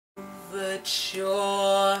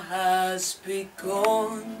overture has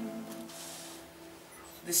begun.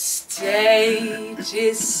 The stage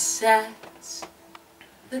is set,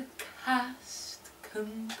 the cast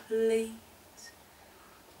complete.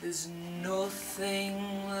 There's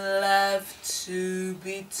nothing left to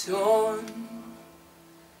be done.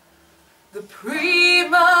 The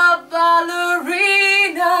prima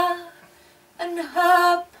ballerina and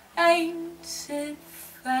her painted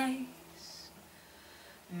face,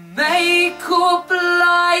 makeup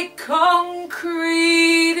like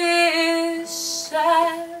concrete is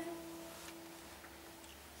set.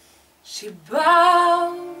 She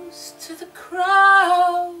bows to the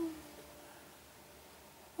crowd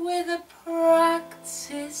with a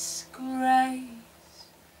practiced grace.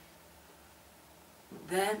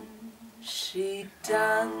 Then she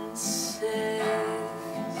dances.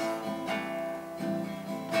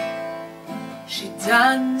 She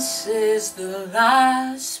dances the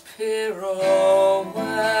last pirouette.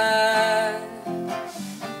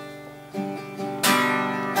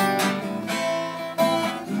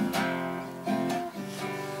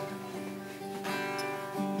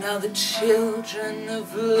 Now the children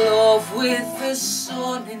of love, with the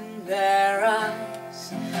sun in their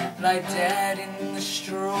eyes, lie dead in the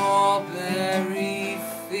strawberry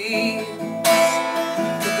fields.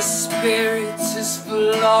 But the spirit has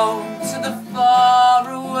flown to the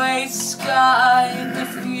faraway sky, and the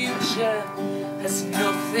future has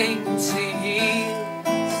nothing to yield.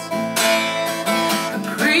 A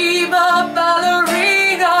prima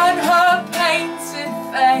ballerina and her painted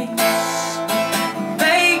face,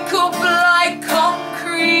 makeup like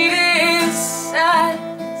concrete is set.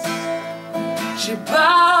 She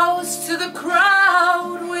bows to the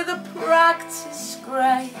crowd with a practiced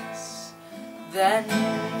grace. Then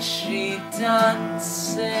she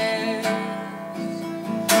dances.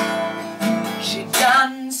 She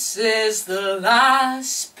dances the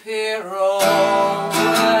last pirouette.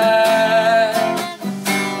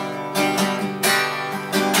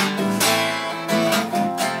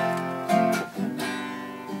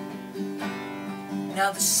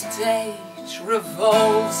 Now the stage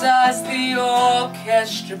revolves as the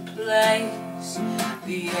orchestra plays.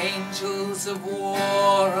 The angels of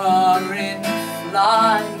war are in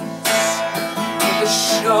flight. But the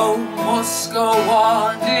show must go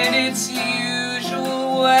on in its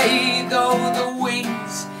usual way, though the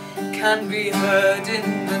wings can be heard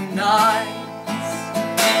in the night.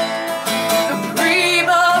 The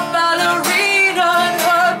prima ballerina and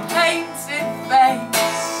her painted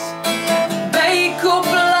face, makeup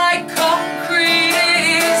like concrete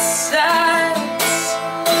is set.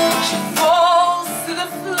 She falls to the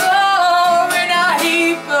floor in a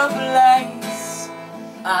heap of lace,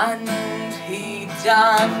 and he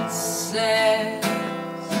dances.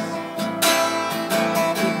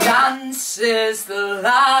 He dances the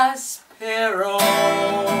last pirouette.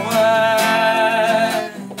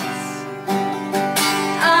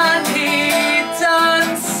 And he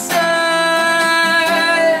dances.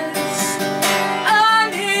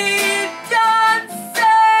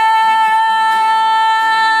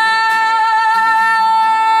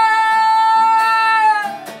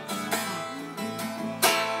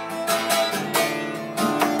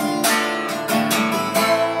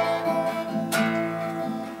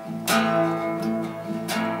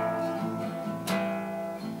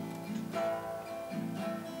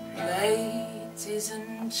 Ladies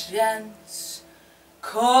and gents,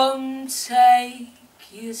 come take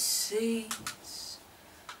your seats.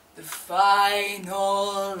 The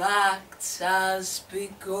final act has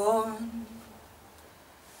begun.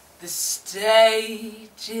 The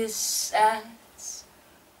stage is set,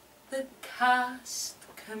 the cast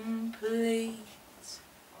complete.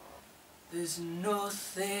 There's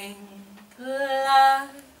nothing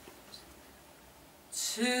left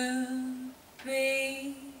to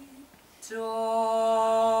be done.